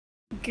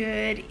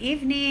Good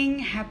evening.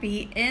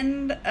 Happy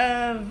end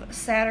of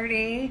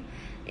Saturday.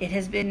 It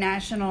has been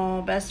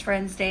National Best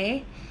Friends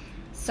Day.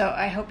 So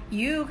I hope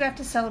you got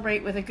to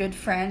celebrate with a good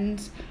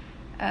friend.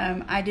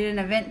 I did an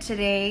event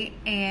today,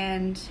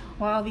 and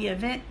while the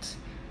event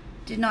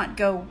did not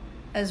go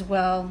as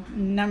well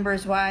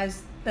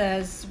numbers-wise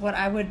as what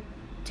I would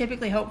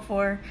typically hope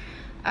for,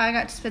 I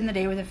got to spend the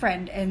day with a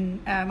friend,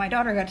 and my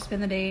daughter got to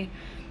spend the day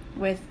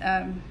with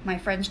my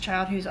friend's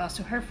child, who's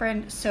also her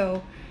friend.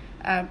 So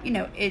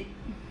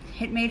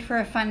it made for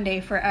a fun day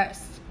for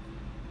us,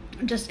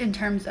 just in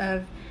terms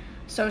of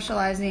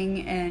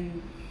socializing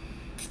and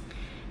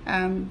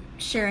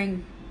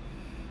sharing,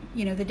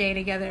 the day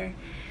together.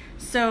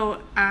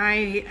 So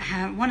I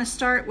want to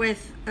start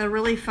with a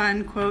really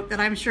fun quote that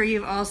I'm sure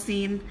you've all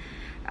seen,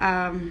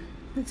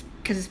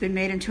 because it's been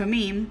made into a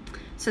meme.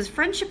 It says,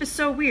 "Friendship is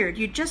so weird.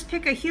 You just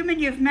pick a human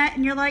you've met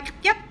and you're like,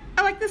 yep,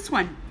 I like this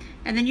one.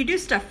 And then you do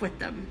stuff with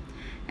them."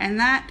 And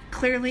that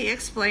clearly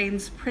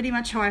explains pretty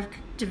much how I've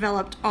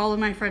developed all of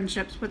my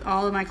friendships with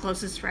all of my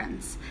closest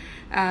friends.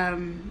 I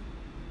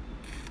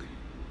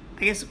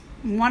guess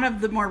one of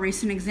the more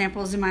recent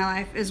examples in my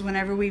life is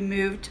whenever we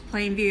moved to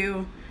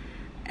Plainview,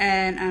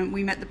 and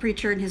we met the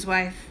preacher and his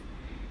wife.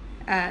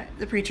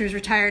 The preacher's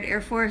retired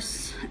Air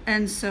Force,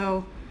 and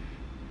so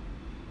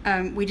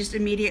we just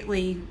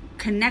immediately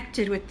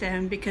connected with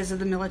them because of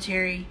the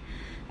military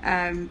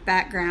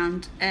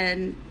background.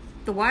 And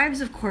the wives,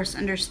 of course,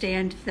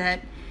 understand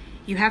that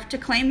you have to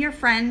claim your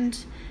friend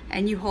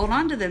and you hold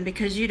on to them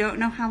because you don't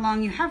know how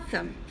long you have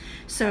them.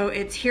 So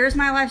it's, here's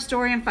my life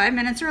story in 5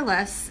 minutes or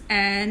less,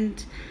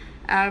 and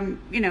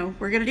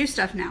we're gonna do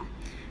stuff now.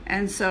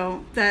 And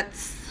so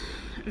that's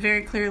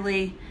very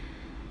clearly,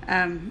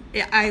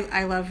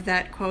 I love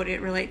that quote.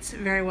 It relates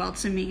very well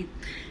to me.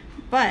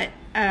 But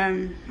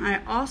I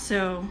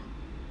also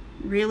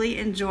really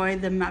enjoy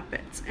the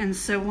Muppets. And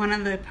so one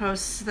of the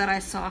posts that I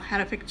saw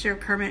had a picture of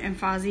Kermit and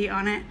Fozzie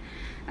on it,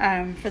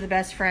 for the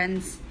best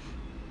friends.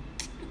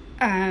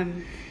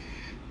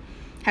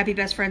 Happy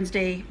Best Friends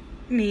Day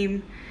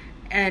meme.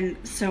 And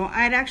so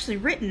I'd actually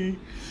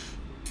written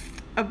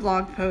a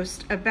blog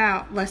post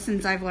about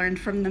lessons I've learned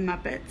from the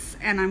Muppets,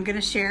 and I'm going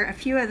to share a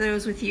few of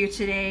those with you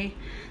today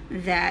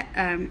that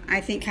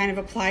I think kind of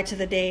apply to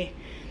the day,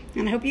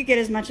 and I hope you get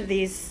as much of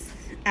these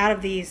out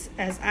of these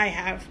as I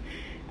have.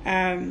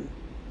 And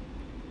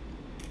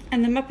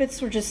the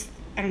Muppets were just,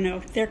 I don't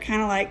know, they're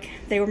kind of like,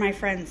 they were my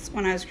friends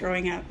when I was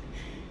growing up.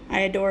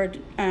 I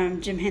adored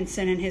Jim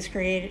Henson and his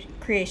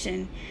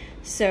creation.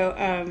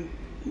 So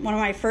one of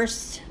my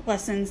first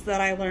lessons that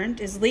I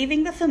learned is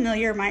leaving the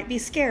familiar might be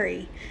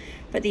scary,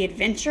 but the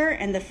adventure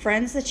and the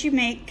friends that you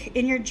make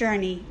in your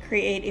journey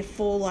create a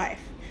full life.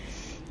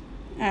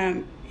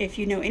 If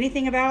you know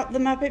anything about the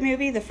Muppet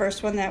Movie, the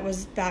first one that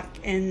was back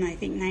in, I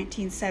think,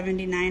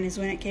 1979 is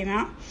when it came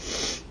out.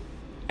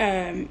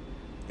 The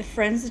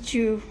friends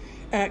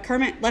that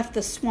Kermit left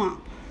the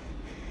swamp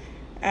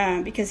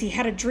because he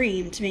had a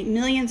dream to make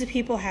millions of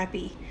people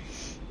happy.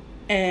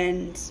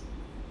 And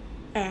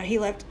he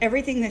left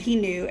everything that he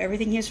knew,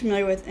 everything he was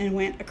familiar with, and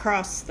went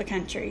across the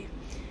country.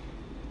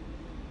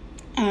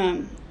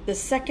 The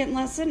second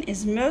lesson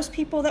is most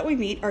people that we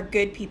meet are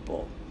good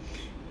people.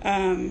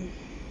 When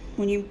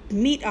you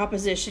meet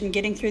opposition,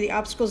 getting through the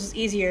obstacles is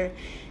easier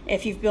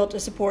if you've built a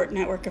support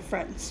network of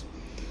friends.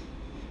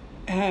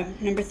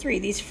 Number 3,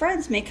 these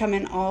friends may come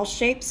in all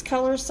shapes,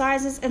 colors,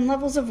 sizes, and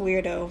levels of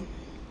weirdo.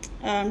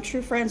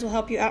 True friends will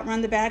help you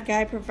outrun the bad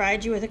guy,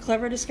 provide you with a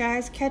clever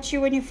disguise, catch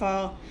you when you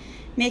fall,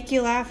 make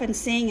you laugh and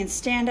sing, and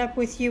stand up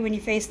with you when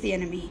you face the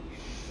enemy.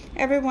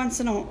 Every once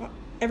in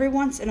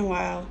a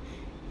while,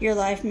 your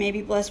life may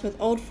be blessed with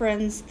old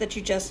friends that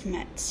you just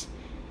met.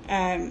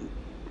 And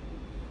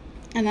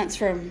that's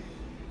from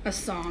a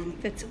song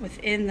that's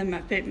within the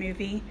Muppet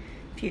Movie,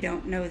 if you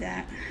don't know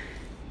that.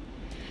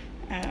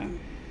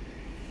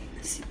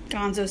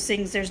 Gonzo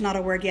sings, "There's not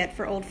a word yet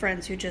for old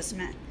friends who just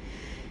met."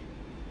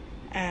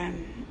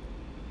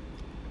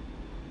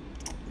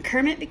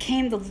 Kermit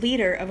became the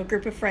leader of a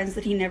group of friends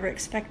that he never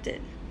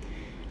expected.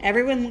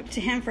 Everyone looked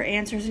to him for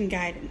answers and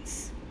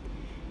guidance.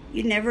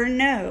 You never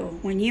know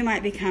when you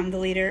might become the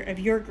leader of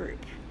your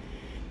group,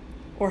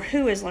 or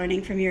who is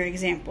learning from your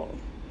example.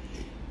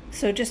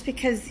 So just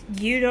because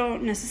you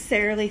don't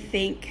necessarily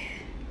think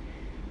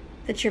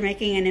that you're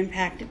making an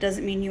impact, it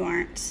doesn't mean you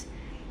aren't.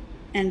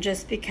 And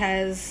just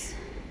because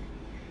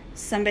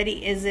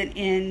somebody isn't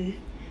in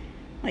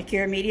like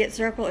your immediate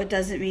circle, it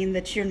doesn't mean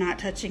that you're not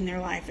touching their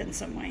life in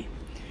some way.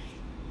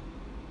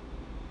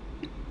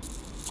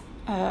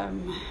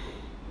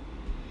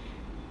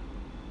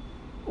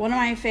 One of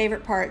my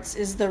favorite parts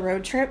is the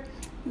road trip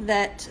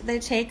that they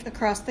take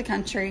across the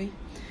country,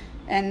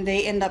 and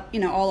they end up,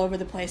 all over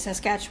the place.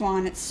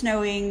 Saskatchewan, it's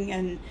snowing,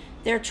 and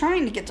they're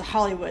trying to get to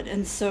Hollywood,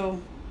 and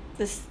so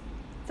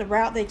the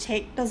route they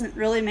take doesn't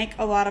really make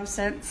a lot of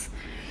sense.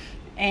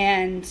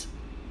 And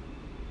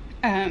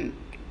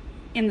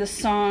in the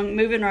song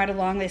 "Moving Right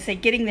Along," they say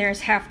getting there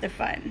is half the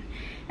fun.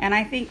 And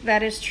I think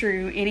that is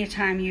true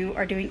anytime you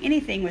are doing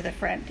anything with a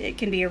friend. It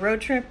can be a road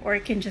trip, or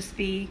it can just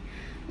be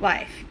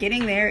life.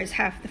 Getting there is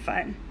half the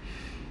fun.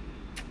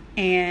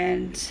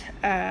 And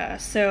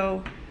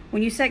so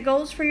when you set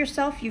goals for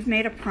yourself, you've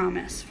made a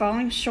promise.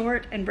 Falling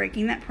short and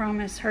breaking that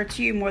promise hurts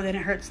you more than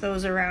it hurts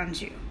those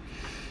around you.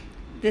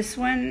 This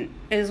one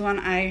is one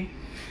I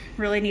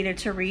really needed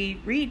to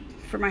reread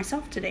for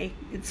myself today.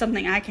 It's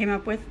something I came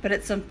up with, but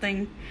it's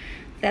something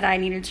that I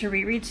needed to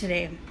reread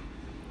today.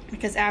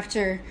 Because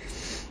after,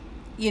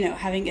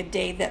 having a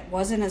day that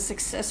wasn't a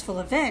successful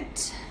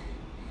event,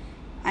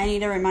 I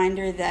need a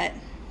reminder that,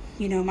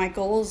 my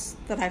goals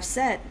that I've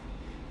set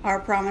are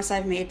a promise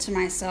I've made to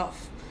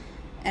myself.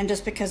 And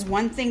just because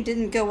one thing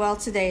didn't go well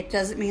today, it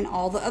doesn't mean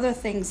all the other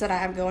things that I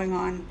have going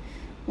on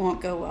won't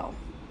go well.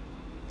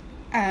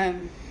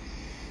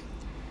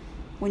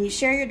 When you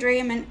share your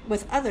dream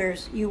with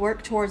others, you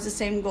work towards the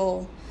same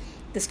goal.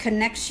 This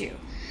connects you.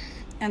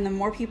 And the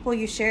more people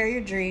you share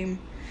your dream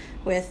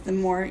with, the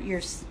more you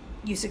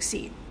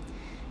succeed.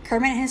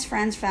 Kermit and his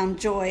friends found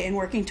joy in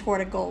working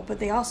toward a goal, but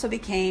they also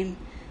became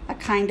a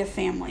kind of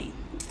family.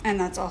 And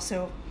that's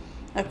also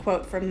a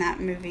quote from that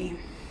movie.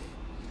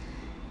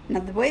 Now,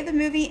 the way the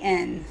movie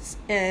ends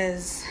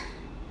is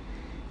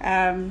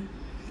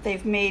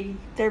they've made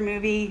their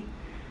movie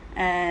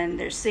and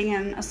they're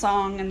singing a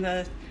song, and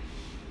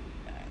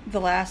the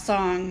last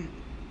song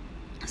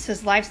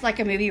says, "Life's like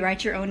a movie,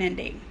 write your own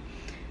ending."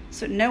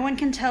 So no one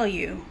can tell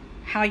you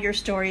how your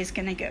story is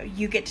going to go.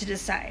 You get to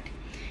decide.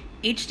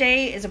 Each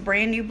day is a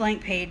brand new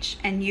blank page,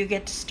 and you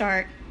get to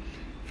start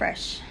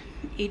fresh.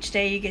 Each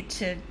day you get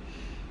to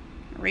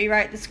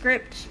rewrite the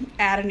script,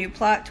 add a new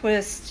plot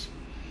twist,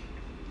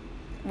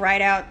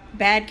 write out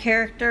bad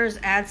characters,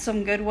 add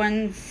some good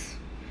ones,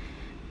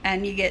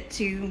 and you get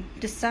to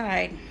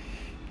decide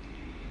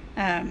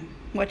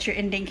what your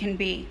ending can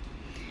be.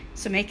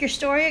 So make your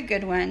story a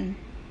good one.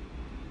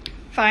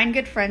 Find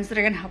good friends that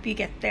are going to help you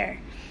get there.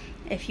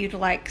 If you'd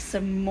like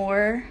some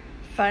more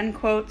fun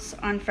quotes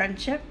on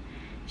friendship,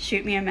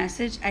 shoot me a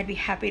message. I'd be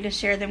happy to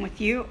share them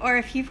with you. Or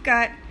if you've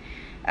got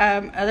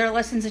other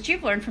lessons that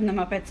you've learned from the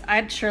Muppets,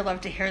 I'd sure love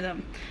to hear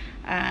them.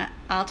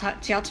 I'll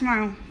talk to y'all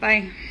tomorrow.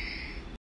 Bye.